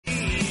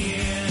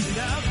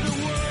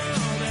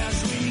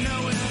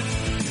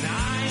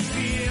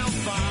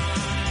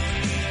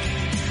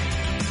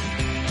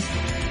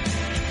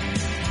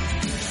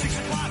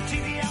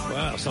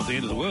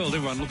end of the world.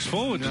 Everyone looks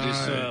forward to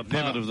this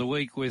part of the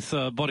week with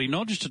Body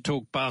Nodge to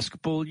talk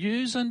basketball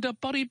news. And,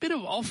 Body, a bit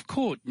of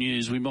off-court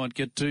news we might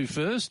get to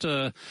first.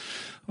 I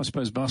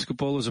suppose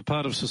basketball is a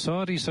part of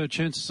society, so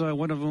chances are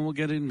one of them will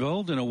get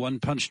involved in a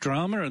one-punch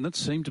drama, and that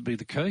seemed to be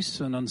the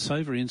case. An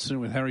unsavoury incident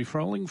with Harry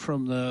Froling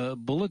from the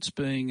Bullets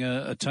being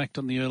attacked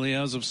on the early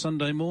hours of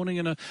Sunday morning,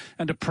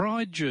 and a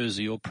Pride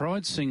jersey or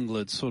Pride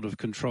singlet sort of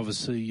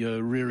controversy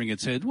rearing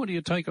its head. What do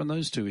you take on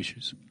those two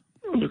issues?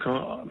 Look,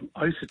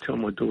 I used to tell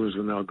my daughters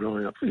when they were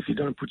growing up, if you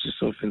don't put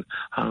yourself in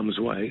harm's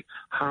way,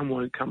 harm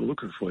won't come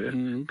looking for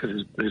you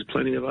because there's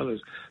plenty of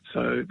others.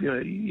 So,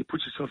 you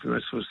put yourself in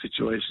those sort of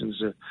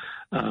situations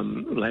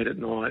late at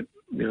night,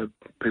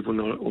 people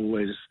not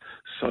always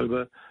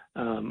sober.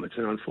 It's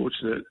an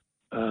unfortunate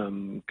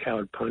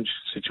coward punch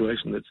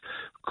situation that's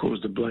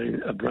caused a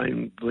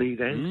brain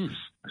bleed and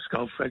a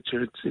skull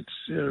fracture. It's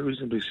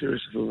reasonably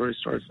serious. I feel very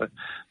sorry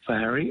for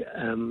Harry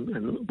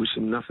and wish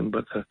him nothing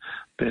but the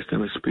best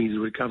and a speedy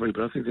recovery.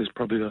 But I think there's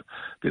probably a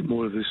bit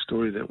more of this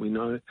story that we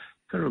know. You've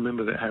got to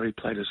remember that Harry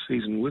played a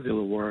season with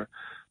Illawarra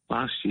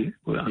last year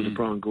under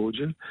Brian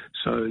Goorjian.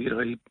 So,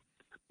 he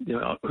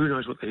who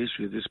knows what the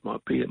history of this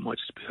might be. It might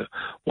just be a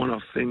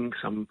one-off thing,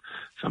 some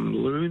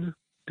loon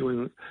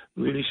doing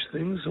loonish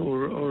things,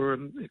 or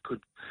it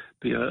could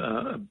be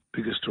a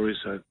bigger story,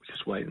 so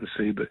just wait and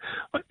see. But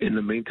in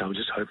the meantime,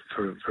 just hope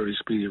for a very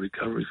speedy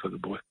recovery for the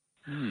boy.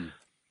 And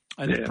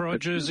the Pride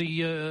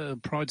jersey,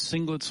 Pride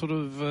singlet sort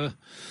of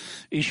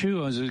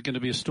issue, is it going to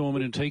be a storm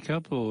in a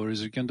teacup, or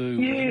is it going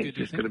to... Yeah, it's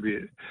just going to be...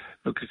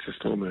 it's a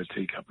storm in a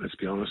teacup, let's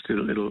be honest.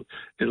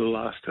 It'll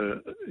last,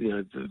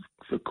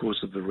 the course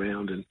of the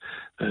round,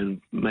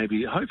 and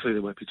maybe, hopefully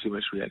there won't be too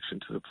much reaction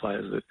to the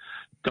players that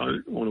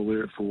don't want to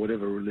wear it for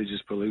whatever religious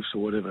beliefs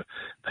or whatever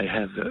they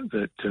have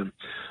that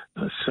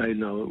say,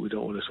 no, we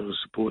don't want to sort of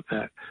support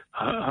that.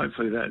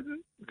 Hopefully that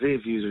their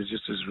views are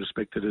just as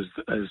respected as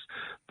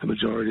the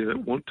majority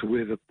that want to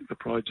wear the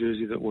Pride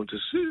jersey, that want to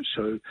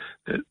show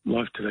that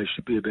life today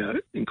should be about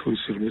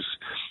inclusiveness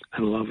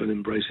and love and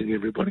embracing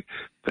everybody.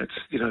 That's,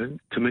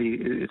 to me,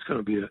 it's going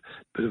to be a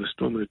bit of a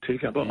storm in a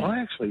teacup. But I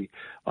actually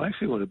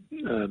want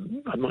to,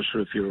 I'm not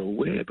sure if you're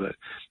aware, but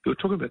you were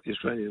talking about the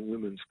Australian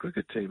women's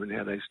cricket team and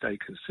how they stay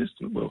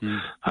consistent. Well,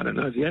 I don't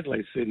know, the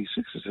Adelaide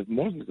 36ers have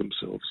modelled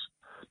themselves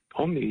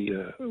on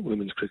the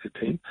women's cricket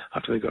team.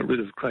 After they got rid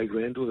of Craig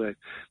Randall,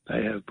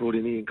 they have brought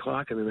in Ian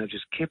Clark, and then they've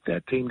just kept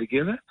that team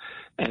together.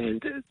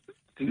 And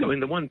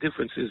the one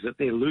difference is that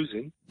they're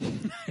losing.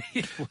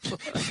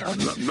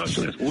 I'm not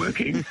sure it's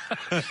working.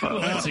 Well,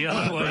 that's the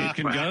other way it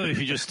can go if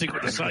you just stick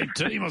with the same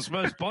team, I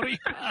suppose, Body.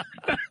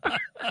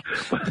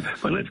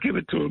 But let's give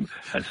it to them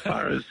as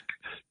far as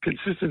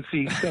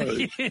consistency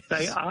goes. Yes.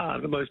 They are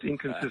the most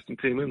inconsistent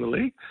team in the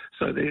league,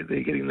 so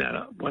they're getting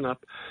that one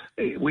up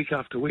week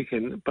after week.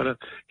 But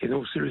in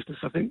all seriousness,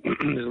 I think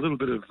there's a little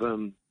bit of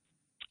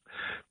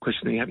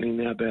questioning happening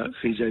now about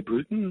CJ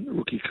Bruton,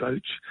 rookie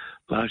coach.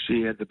 Last year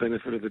he had the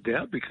benefit of the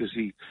doubt because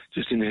he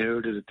just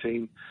inherited a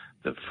team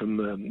that from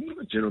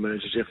General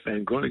Manager Jeff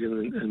Van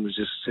Groningen and was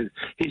just said,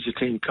 here's your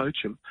team, coach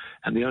him.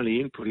 And the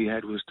only input he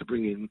had was to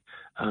bring in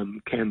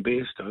Cam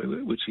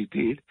Bairstow, which he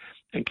did.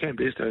 And Cam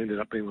Bairstow ended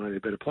up being one of their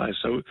better players.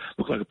 So it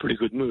looked like a pretty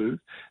good move.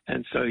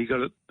 And so he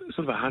got a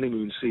sort of a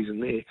honeymoon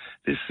season there.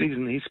 This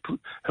season he's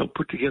helped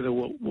put together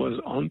what was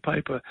on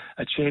paper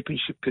a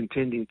championship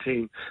contending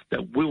team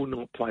that will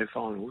not play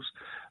finals.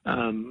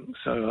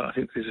 So I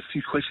think there's a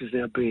few questions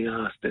now being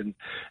asked.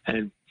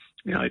 And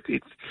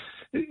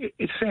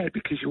it's sad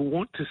because you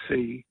want to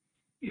see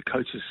your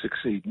coaches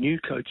succeed. New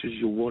coaches,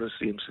 you want to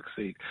see them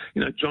succeed.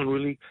 John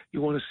Rillie,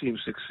 you want to see him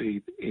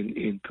succeed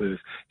in Perth.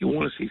 You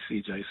want to see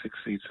CJ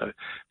succeed. So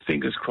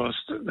fingers crossed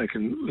they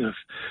can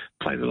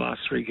play the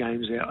last three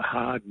games out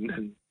hard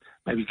and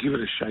maybe give it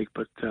a shake.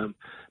 But,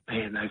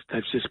 man,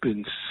 they've just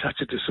been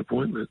such a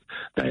disappointment.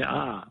 They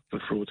are the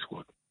fraud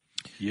squad.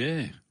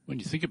 Yeah. When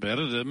you think about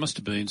it, it must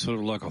have been sort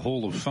of like a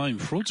Hall of Fame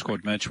fraud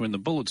squad match when the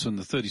Bullets and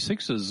the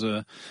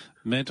 36ers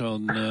met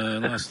on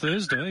last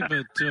Thursday,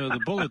 but the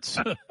Bullets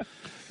beat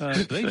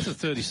the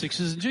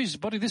 36ers. And, geez,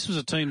 Buddy, this was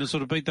a team that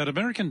sort of beat that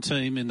American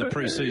team in the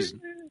pre-season.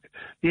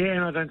 Yeah,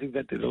 and I don't think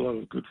that did a lot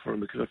of good for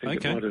them because I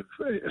think it might have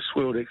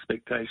swelled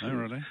expectations. Oh,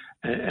 really?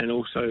 And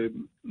also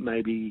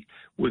maybe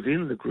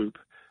within the group,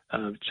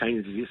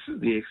 changed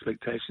the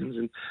expectations,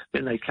 and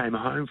then they came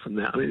home from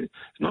that. I mean,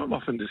 it's not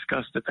often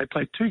discussed that they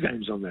played two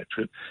games on that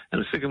trip,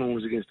 and the second one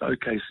was against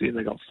OKC, and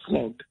they got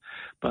flogged.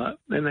 But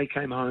then they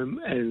came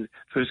home, and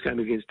first game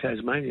against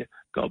Tasmania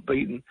got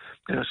beaten,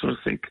 and I sort of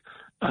think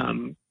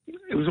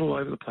it was all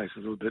over the place a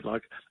little bit.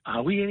 Like,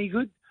 are we any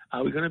good?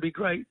 Are we going to be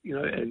great?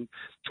 And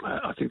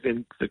I think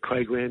then the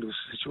Craig Randall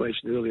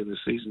situation earlier in the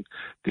season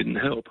didn't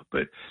help.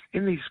 But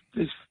in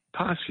these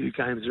past few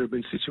games, there have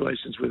been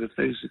situations where the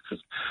 36ers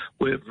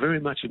were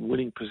very much in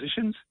winning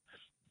positions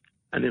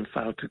and then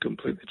failed to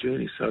complete the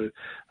journey. So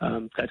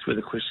that's where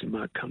the question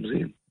mark comes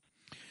in.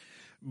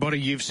 Buddy,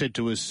 you've said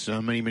to us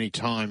many, many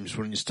times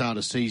when you start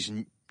a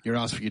season, you're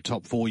asked for your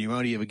top four. You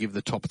only ever give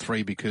the top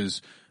three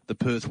because the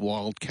Perth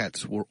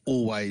Wildcats were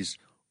always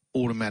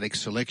automatic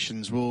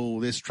selections. Well,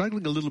 they're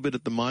struggling a little bit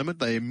at the moment.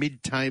 They are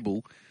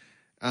mid-table.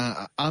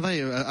 Are they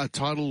a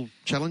title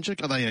challenger?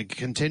 Are they a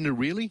contender,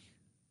 really?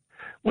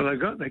 Well,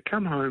 they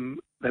come home.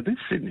 They beat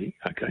Sydney.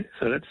 Okay,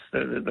 so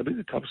they beat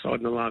the top side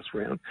in the last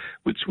round,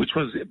 which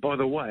was, by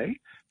the way,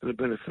 for the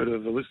benefit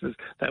of the listeners,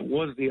 that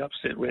was the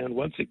upset round.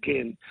 Once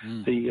again,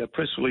 the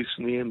press release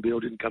from the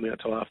NBL didn't come out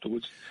till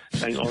afterwards,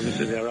 saying, "Oh, this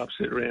is our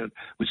upset round,"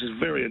 which is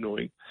very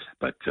annoying.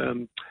 But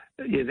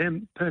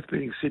them Perth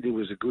beating Sydney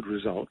was a good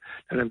result,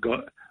 and they've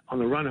got on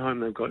the run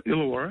home they've got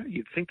Illawarra.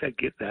 You'd think they'd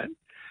get that,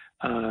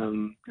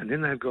 and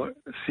then they've got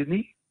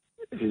Sydney,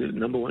 who's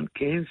number one,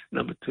 Cairns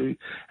number two,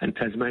 and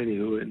Tasmania,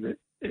 who are in the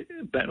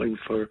battling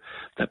for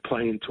that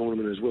play-in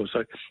tournament as well.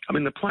 So, I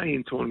mean, the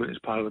play-in tournament is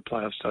part of the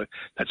playoffs, so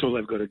that's all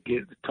they've got to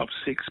get, the top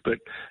six. But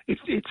it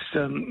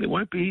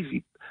won't be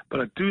easy.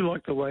 But I do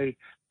like the way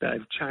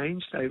they've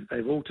changed.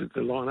 They've altered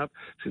the lineup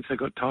since they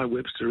got Ty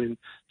Webster in.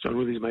 John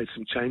Withey's made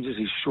some changes.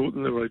 He's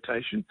shortened the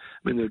rotation.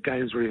 I mean, the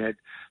games where he had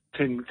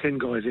 10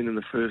 guys in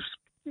the first,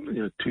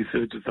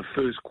 2/3 of the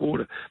first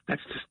quarter.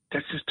 That's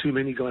just too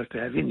many guys to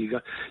have in. You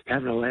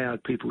haven't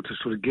allowed people to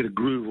sort of get a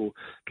groove or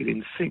get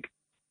in sync.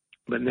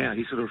 But now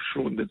he sort of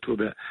shortened it to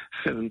about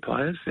 7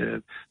 players.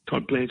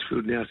 Todd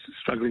Blanchfield now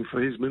struggling for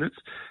his minutes,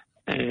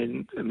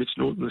 and Mitch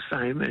Norton the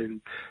same,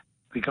 and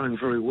they're going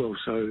very well.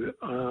 So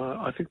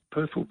I think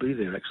Perth will be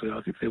there, actually.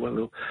 I think they're one of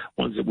the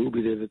ones that will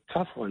be there. The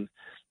tough one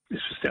is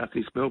for South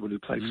East Melbourne, who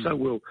played so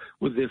well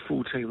with their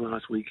full team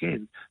last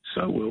weekend,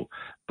 so well.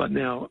 But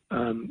now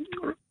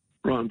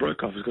Ryan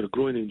Broekhoff has got a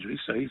groin injury,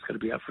 so he's going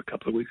to be out for a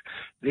couple of weeks.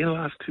 Their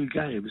last 2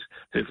 games,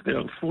 they're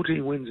on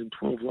 14 wins and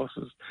 12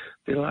 losses.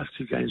 Their last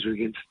 2 games are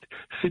against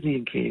Sydney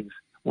and Cairns,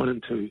 1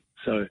 and 2.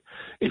 So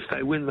if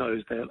they win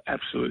those, they'll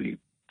absolutely,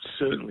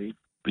 certainly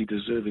be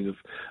deserving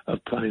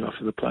of playing off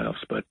in the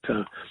playoffs. But,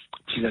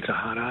 that's a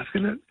hard ask,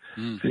 isn't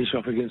it? Finish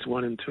off against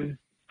 1 and 2.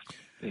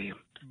 Damn.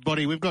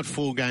 Buddy, we've got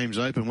 4 games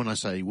open. When I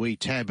say we,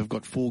 Tab, have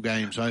got 4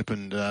 games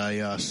open.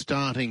 They are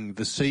starting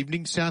this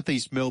evening. South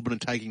East Melbourne are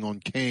taking on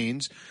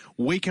Cairns.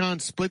 We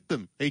can't split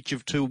them. Each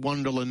of 2,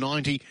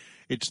 $1.90.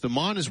 It's the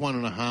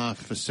 -1.5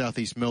 for South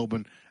East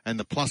Melbourne and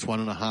the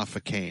 +1.5 for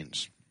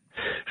Cairns.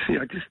 See,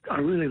 I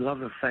really love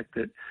the fact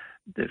that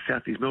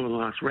South East Melbourne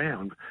last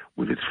round,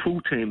 with its full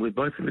team, with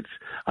both of its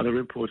other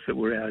imports that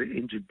were out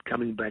injured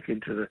coming back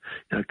into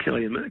the,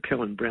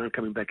 Kellen Brown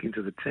coming back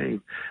into the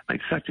team,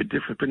 made such a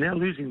difference. But now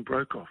losing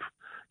Broekhoff,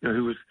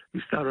 who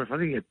started off, I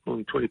think he had more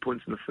than 20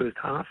 points in the first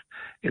half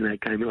in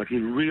that game. Like, he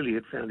really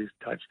had found his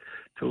touch.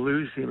 To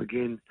lose him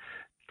again,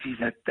 geez,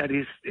 that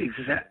is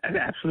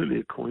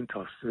absolutely a coin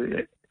toss.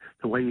 The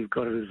way you've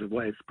got it is the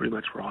way it's pretty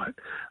much right.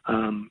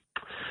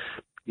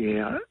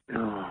 Yeah.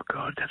 Oh,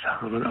 God, that's a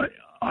hard one.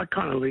 I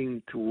kind of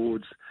lean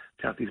towards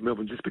South East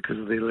Melbourne just because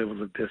of their levels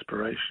of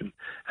desperation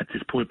at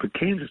this point. But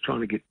Cairns is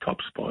trying to get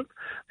top spot.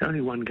 They're only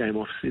 1 game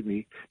off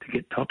Sydney to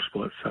get top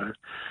spot. So,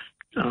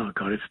 oh,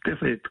 God, it's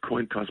definitely a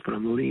coin toss, but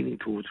I'm leaning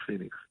towards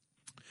Phoenix.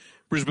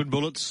 Brisbane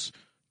Bullets,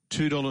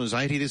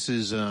 $2.80. This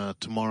is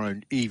tomorrow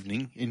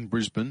evening in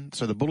Brisbane.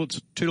 So the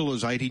Bullets,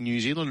 $2.80. New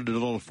Zealand at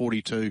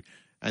 $1.42,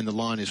 and the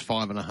line is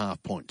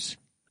 5.5 points.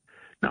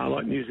 No, I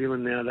like New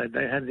Zealand now.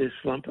 They had their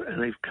slump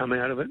and they've come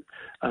out of it.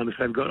 If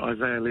they've got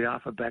Isaiah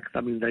Le'afa back, I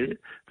mean,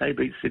 they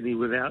beat Sydney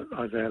without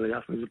Isaiah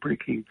Le'afa. He was a pretty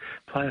key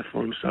player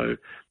for them. So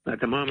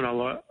at the moment,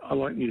 I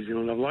like New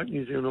Zealand. I've liked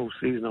New Zealand all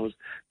season. I was a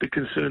bit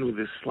concerned with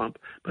this slump,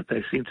 but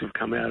they seem to have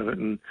come out of it.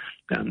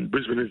 And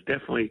Brisbane is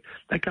definitely,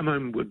 they come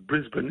home with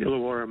Brisbane,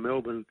 Illawarra,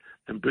 Melbourne,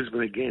 and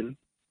Brisbane again.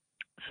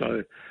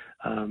 So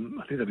I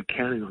think they'll be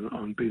counting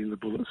on beating the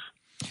Bullets.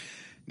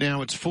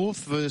 Now it's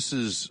 4th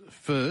versus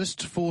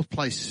 1st. 4th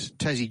place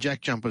Tassie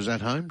Jack Jumpers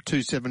at home,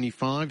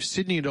 $2.75.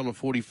 Sydney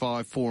 $1.45,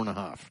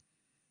 4.5.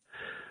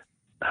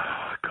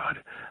 Oh,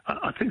 God.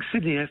 I think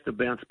Sydney has to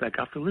bounce back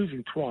after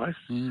losing twice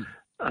in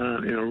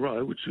a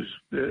row, which is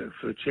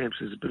for the champs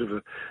is a bit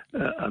of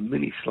a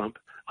mini slump.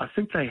 I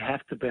think they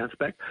have to bounce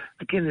back.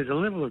 Again, there's a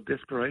level of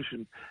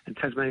desperation, and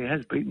Tasmania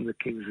has beaten the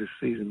Kings this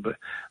season, but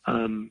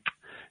I'm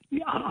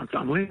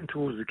leaning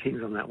towards the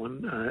Kings on that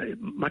one,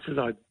 much as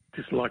I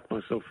dislike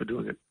myself for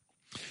doing it.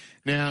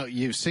 Now,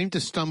 you seem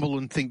to stumble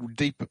and think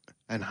deep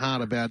and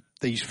hard about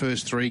these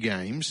first 3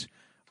 games.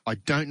 I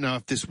don't know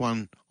if this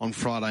one on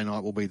Friday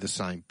night will be the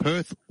same.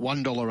 Perth,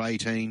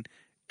 $1.18,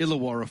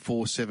 Illawarra,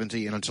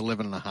 $4.70, and it's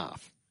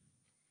 11.5.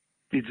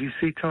 Did you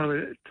see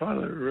Tyler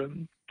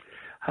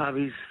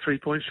Harvey's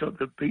 3-point shot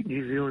that beat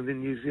New Zealand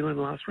in New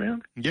Zealand last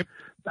round? Yep.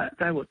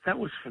 That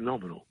was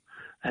phenomenal.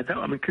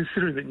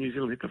 Considering that New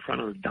Zealand hit the front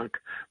on a dunk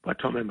by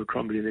Tom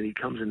Abercrombie and then he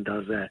comes and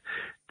does that.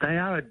 They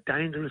are a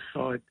dangerous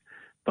side,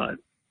 but,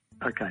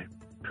 okay,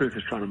 Perth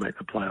is trying to make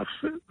the playoffs.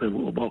 The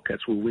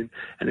Wildcats will win.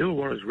 And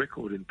Illawarra's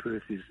record in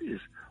Perth is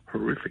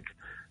horrific.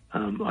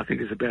 I think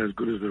it's about as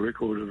good as the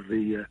record of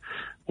the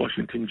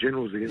Washington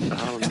Generals against the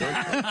Harlem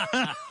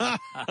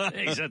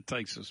Globetrotters. That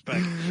takes us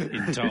back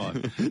in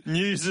time.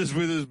 News is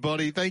with us,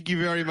 Buddy. Thank you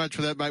very much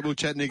for that, mate. We'll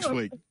chat next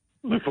week.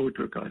 Look forward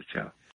to it, guys. Ciao.